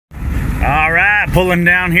All right, pulling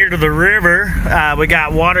down here to the river. We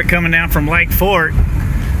got water coming down from Lake Fork.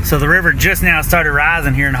 So the river just now started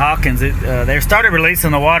rising here in Hawkins. They started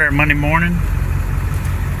releasing the water Monday morning,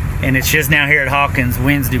 and it's just now here at Hawkins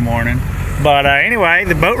Wednesday morning. But anyway,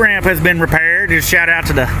 the boat ramp has been repaired. Just shout out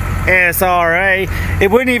to the SRA.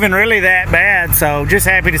 It wasn't even really that bad, so just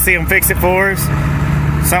happy to see them fix it for us.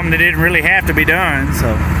 Something that didn't really have to be done,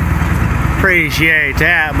 so appreciate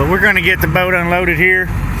that. But we're going to get the boat unloaded here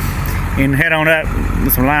and head on up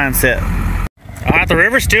with some line set. Alright, the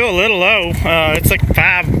river's still a little low. It's like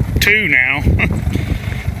 5'2" now,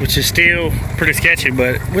 which is still pretty sketchy,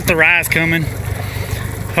 but with the rise coming,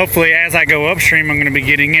 hopefully as I go upstream I'm going to be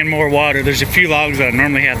getting in more water. There's a few logs that I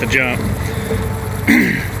normally have to jump.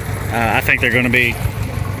 I think they're going to be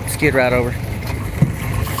skid right over.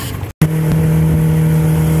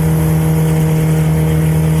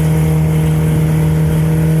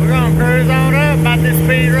 We're going to cruise on up about this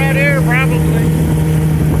speed right here probably.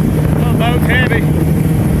 Boat's heavy.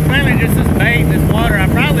 Mainly just this bait and this water. I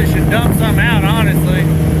probably should dump some out, honestly.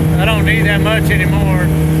 I don't need that much anymore.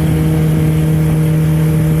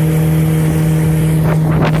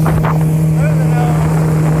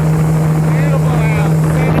 Beautiful out.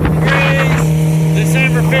 70 degrees.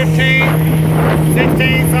 December 15th,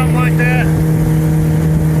 16, something like that.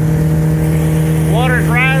 Water's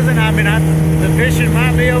rising. I mean, the fishing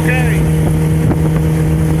might be okay.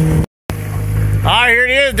 Alright, here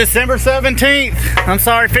it is, December 17th. I'm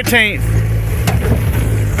sorry, 15th.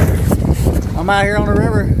 I'm out here on the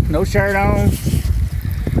river, no shirt on,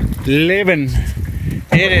 living.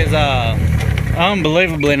 It is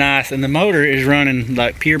unbelievably nice, and the motor is running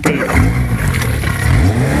like pure poop. I'm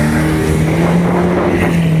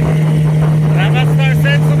about to start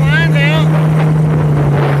setting some lines out.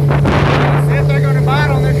 See if they're going to bite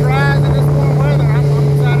on this rise in this warm weather. I'm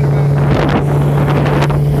excited about it.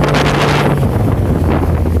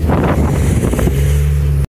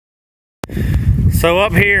 So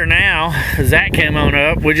up here now, Zach came on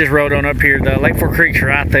up. We just rode on up here. The Lake Fork Creek's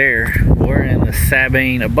right there. We're in the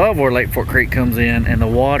Sabine, above where Lake Fork Creek comes in, and the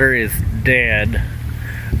water is dead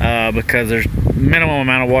because there's minimum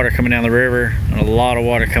amount of water coming down the river and a lot of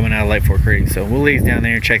water coming out of Lake Fork Creek. So we'll leave down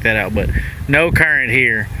there and check that out, but no current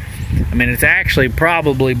here. I mean, it's actually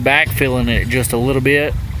probably backfilling it just a little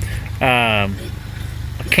bit. I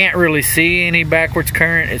can't really see any backwards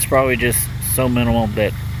current. It's probably just so minimal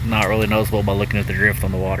that not really noticeable by looking at the drift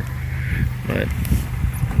on the water. But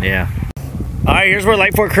yeah. Alright, here's where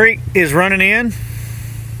Lake Fork Creek is running in.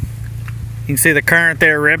 You can see the current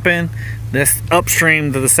there ripping. That's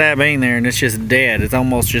upstream to the Sabine there, and it's just dead. It's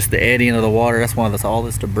almost just the eddying of the water. That's why all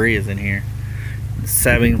this debris is in here. The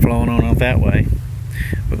Sabine flowing on out that way.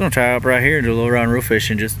 We're gonna try up right here and do a little round roof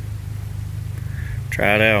fishing, just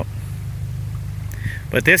try it out.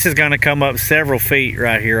 But this is gonna come up several feet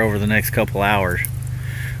right here over the next couple hours.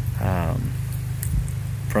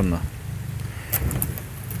 From the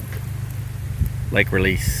lake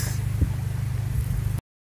release.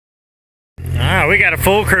 Alright, we got a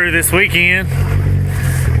full crew this weekend.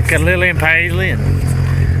 Got Lily and Paisley, and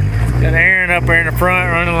got Aaron up there in the front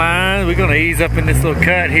running lines. We're gonna ease up in this little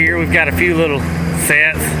cut here. We've got a few little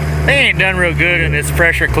sets. They ain't done real good in this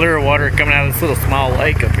fresher, clearer water coming out of this little small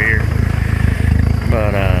lake up here.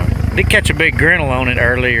 But did catch a big grinnell on it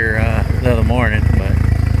earlier the other morning, but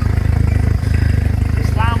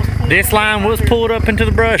this line was pulled up into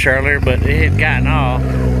the brush earlier, but it had gotten off.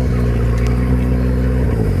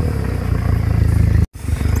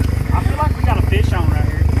 I feel like we got a fish on right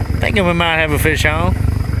here. Thinking we might have a fish on.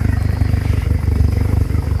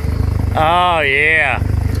 Oh yeah.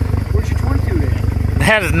 Where's your 22 at?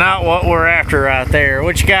 That is not what we're after right there.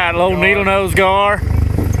 What you got, little needle nose gar?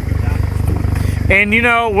 And you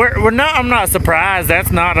know, I'm not surprised.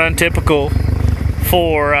 That's not untypical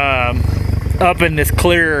for up in this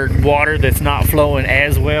clear water that's not flowing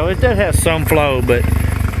as well. It does have some flow, but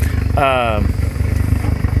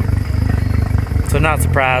so not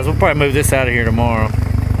surprised. We'll probably move this out of here tomorrow.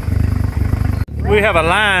 We have a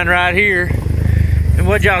line right here, and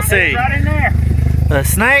what y'all see? Right in there. A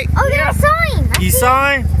snake? Oh yeah, I saw him. You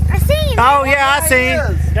saw him? I seen him. Oh yeah, I seen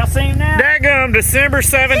him. Y'all see him now? Daggum, December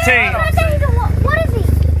 17th. What is he?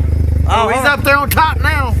 Oh, he's up there on top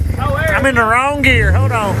now. Oh, I'm in the wrong gear.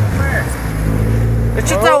 Hold on. It's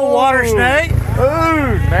just an old water snake.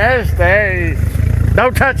 Ooh, nasty.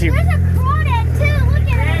 Don't touch him. There's a crawdad too. Look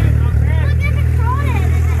at it. Look at the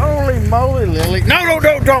crawdad. Holy moly, Lily. No,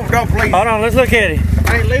 don't, please. Hold on, let's look at it.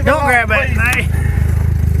 Hey, leave Don't grab that thing.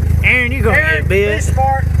 Aaron, you're going to get bit. Be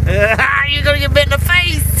smart. You're going to get bit in the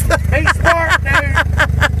face. Be smart, dude.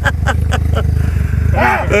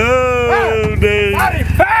 Oh, dude. Hey!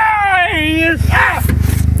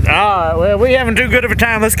 Alright, well, we having too good of a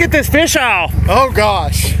time. Let's get this fish off. Oh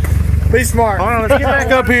gosh. Be smart. Hold on, let's get back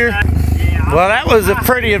up here. Well, that was a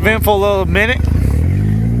pretty eventful little minute.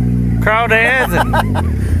 Crawdads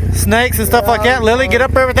and snakes and stuff like that. Lily, get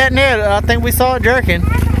up there with that net. I think we saw it jerking.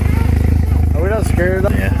 Are we not scared?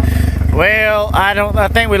 Yeah. Well, I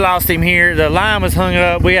think we lost him here. The line was hung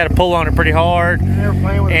up. We had to pull on it pretty hard.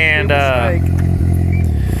 And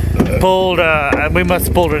pulled, we must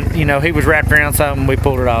have pulled it, you know, he was wrapped around something, we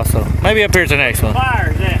pulled it off, so maybe up here's the next one.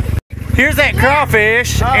 Fire is that? Here's that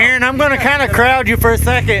crawfish. Aaron, I'm gonna kind of crowd you for a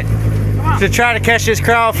second to try to catch this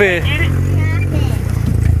crawfish. Get it?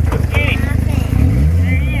 Get it.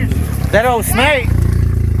 There he is. That old snake.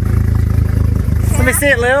 Let me see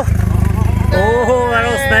it, Lil. Oh, that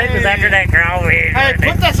old snake was after that crawfish. Hey,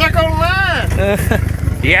 put that sucker on the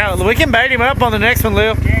line. Yeah, we can bait him up on the next one,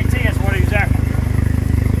 Lil. Guarantee us what he's after.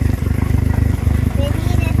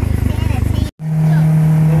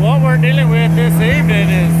 What we're dealing with this evening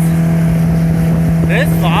is it's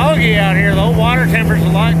foggy out here. The water temperature's a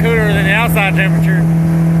lot cooler than the outside temperature,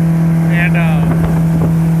 and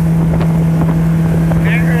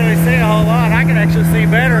can't really see a whole lot. I can actually see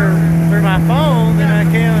better through my phone than I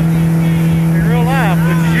can in real life,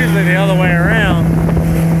 which is usually the other way around.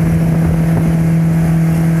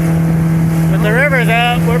 But the river's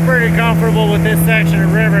up. We're pretty comfortable with this section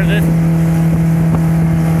of river.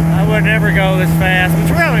 I would never go this fast, but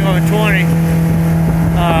we're only going 20.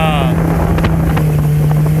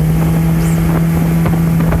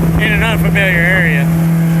 In an unfamiliar area.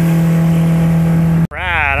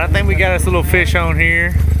 Right, I think we got us a little fish on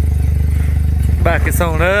here. Back us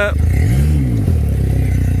on up.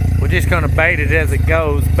 We're just gonna bait it as it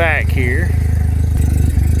goes back here.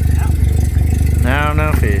 Now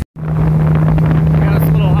no fish. Got us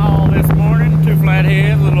a little haul this morning, 2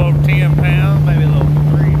 flatheads, a little over 10 pounds, maybe a little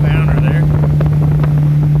 3-pounder there.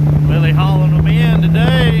 Lily hauling them in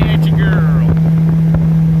today, ain't you, girl?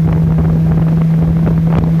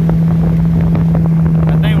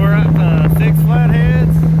 I think we're up to 6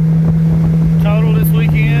 flatheads total this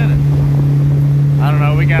weekend. And I don't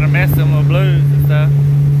know, we got to mess them little blues and stuff.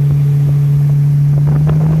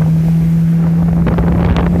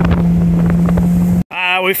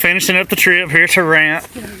 We're finishing up the trip here to Rant.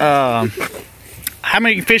 How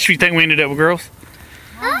many fish do you think we ended up with, girls?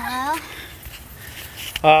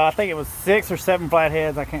 I think it was 6 or 7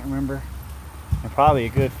 flatheads, I can't remember. And probably a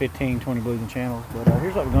good 15, 20 blues and channels. But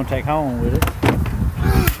here's what we're going to take home with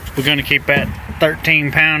us. We're going to keep that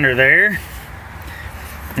 13-pounder there.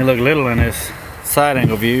 It looked little in this side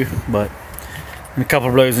angle view, but a couple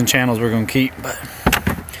of blues and channels we're going to keep. But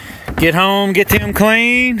get home, get them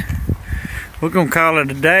clean. We're going to call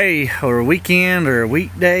it a day or a weekend or a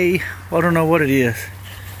weekday. I don't know what it is.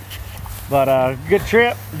 But good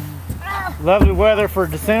trip. Lovely weather for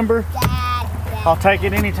December. I'll take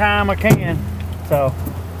it anytime I can. So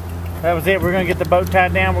that was it. We're going to get the boat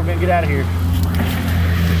tied down. We're going to get out of here.